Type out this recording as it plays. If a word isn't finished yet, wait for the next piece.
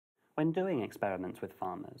When doing experiments with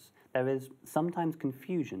farmers, there is sometimes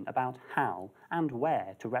confusion about how and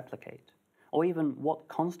where to replicate, or even what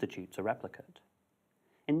constitutes a replicate.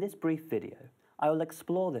 In this brief video, I will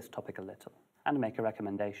explore this topic a little and make a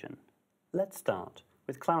recommendation. Let's start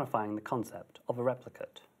with clarifying the concept of a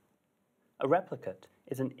replicate. A replicate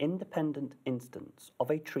is an independent instance of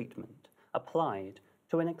a treatment applied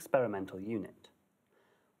to an experimental unit.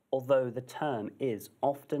 Although the term is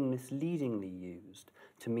often misleadingly used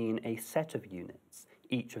to mean a set of units,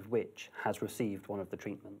 each of which has received one of the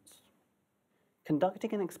treatments.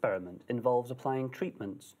 Conducting an experiment involves applying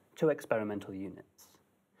treatments to experimental units.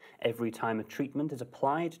 Every time a treatment is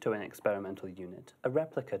applied to an experimental unit, a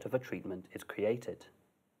replicate of a treatment is created.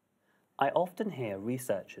 I often hear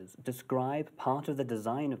researchers describe part of the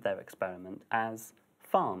design of their experiment as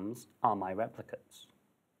 "farms are my replicates."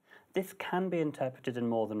 This can be interpreted in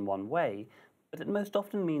more than one way, but it most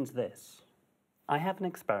often means this. I have an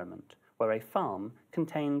experiment where a farm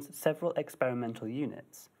contains several experimental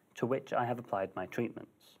units to which I have applied my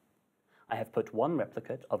treatments. I have put one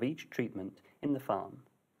replicate of each treatment in the farm.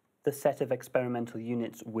 The set of experimental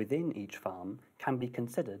units within each farm can be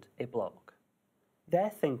considered a block. They're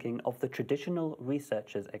thinking of the traditional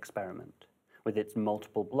researcher's experiment, with its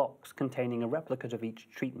multiple blocks containing a replicate of each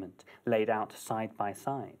treatment laid out side by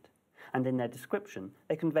side, and in their description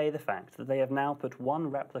they convey the fact that they have now put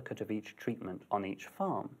one replicate of each treatment on each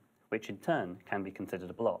farm, which in turn can be considered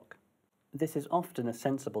a block. This is often a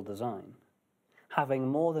sensible design. Having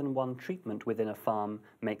more than one treatment within a farm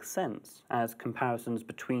makes sense, as comparisons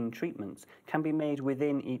between treatments can be made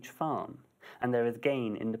within each farm, and there is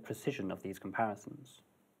gain in the precision of these comparisons.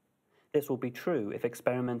 This will be true if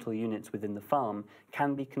experimental units within the farm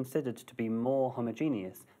can be considered to be more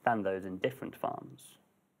homogeneous than those in different farms.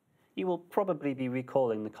 You will probably be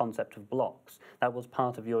recalling the concept of blocks that was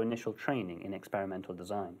part of your initial training in experimental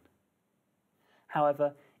design.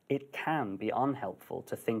 However, it can be unhelpful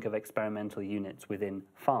to think of experimental units within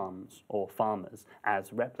farms or farmers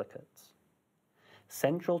as replicates.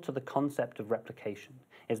 Central to the concept of replication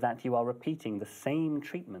is that you are repeating the same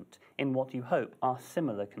treatment in what you hope are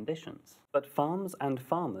similar conditions. But farms and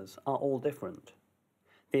farmers are all different.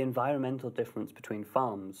 The environmental difference between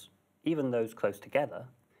farms, even those close together,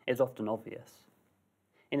 is often obvious.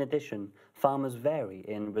 In addition, farmers vary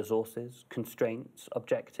in resources, constraints,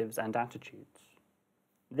 objectives, and attitudes.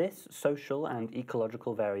 This social and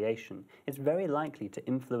ecological variation is very likely to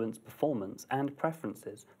influence performance and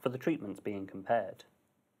preferences for the treatments being compared.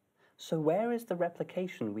 So where is the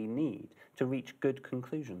replication we need to reach good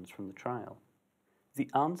conclusions from the trial? The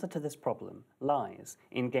answer to this problem lies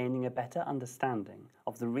in gaining a better understanding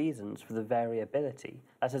of the reasons for the variability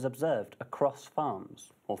that is observed across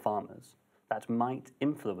farms or farmers that might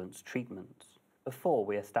influence treatments before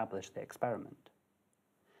we establish the experiment.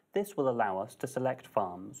 This will allow us to select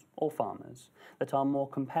farms or farmers that are more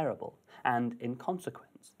comparable, and in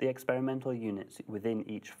consequence, the experimental units within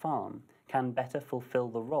each farm can better fulfill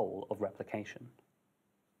the role of replication.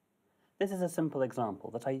 This is a simple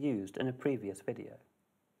example that I used in a previous video.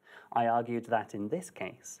 I argued that in this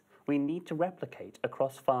case, we need to replicate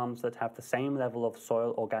across farms that have the same level of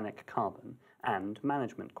soil organic carbon and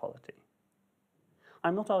management quality.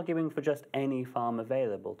 I'm not arguing for just any farm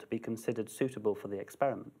available to be considered suitable for the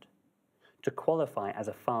experiment. To qualify as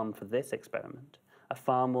a farm for this experiment, a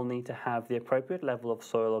farm will need to have the appropriate level of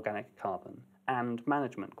soil organic carbon and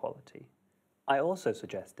management quality. I also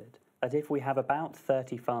suggested that if we have about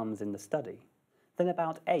 30 farms in the study, then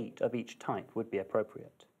about 8 of each type would be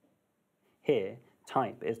appropriate. Here,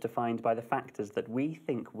 type is defined by the factors that we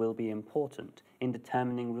think will be important in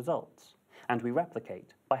determining results, and we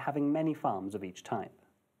replicate by having many farms of each type.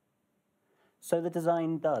 So the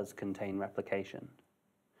design does contain replication.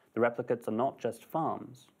 The replicates are not just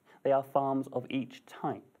farms, they are farms of each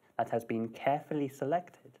type that has been carefully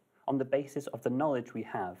selected on the basis of the knowledge we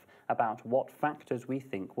have about what factors we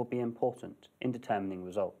think will be important in determining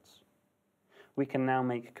results. We can now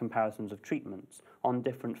make comparisons of treatments on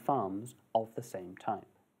different farms of the same type.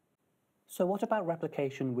 So what about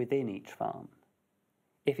replication within each farm?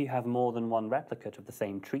 If you have more than one replicate of the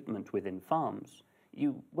same treatment within farms,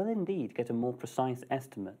 you will indeed get a more precise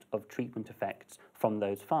estimate of treatment effects from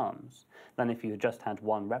those farms than if you just had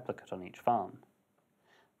one replicate on each farm.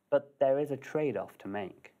 But there is a trade-off to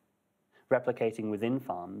make. Replicating within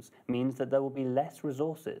farms means that there will be less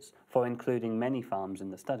resources for including many farms in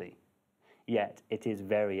the study. Yet it is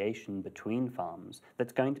variation between farms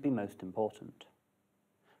that's going to be most important.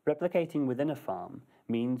 Replicating within a farm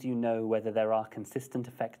means you know whether there are consistent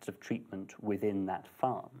effects of treatment within that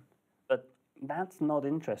farm. But that's not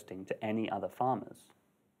interesting to any other farmers.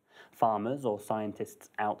 Farmers or scientists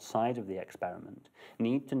outside of the experiment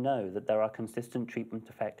need to know that there are consistent treatment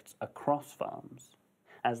effects across farms,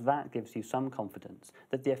 as that gives you some confidence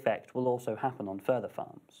that the effect will also happen on further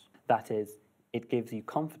farms. That is, it gives you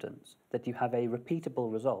confidence that you have a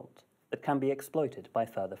repeatable result that can be exploited by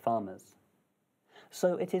further farmers.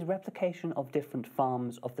 So it is replication of different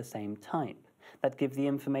farms of the same type that give the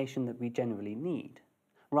information that we generally need,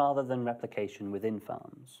 rather than replication within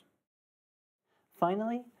farms.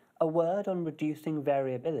 Finally, a word on reducing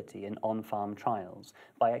variability in on-farm trials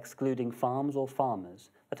by excluding farms or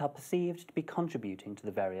farmers that are perceived to be contributing to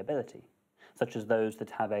the variability, such as those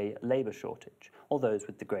that have a labour shortage or those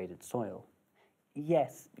with degraded soil.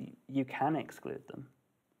 Yes, you can exclude them,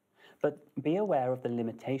 but be aware of the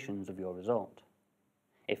limitations of your result.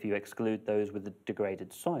 If you exclude those with the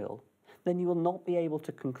degraded soil, then you will not be able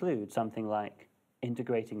to conclude something like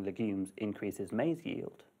integrating legumes increases maize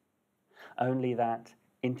yield, only that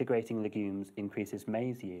integrating legumes increases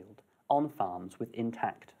maize yield on farms with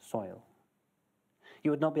intact soil.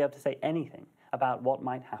 You would not be able to say anything about what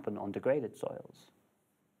might happen on degraded soils.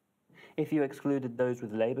 If you excluded those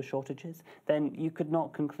with labour shortages, then you could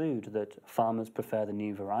not conclude that farmers prefer the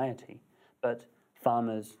new variety, but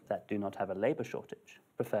farmers that do not have a labour shortage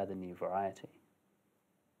prefer the new variety.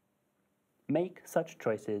 Make such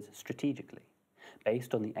choices strategically,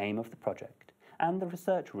 based on the aim of the project and the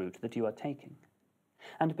research route that you are taking,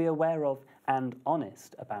 and be aware of and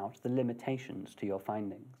honest about the limitations to your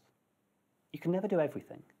findings. You can never do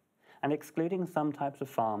everything, and excluding some types of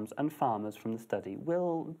farms and farmers from the study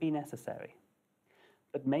will be necessary.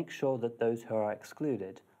 But make sure that those who are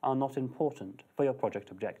excluded are not important for your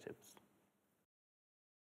project objectives.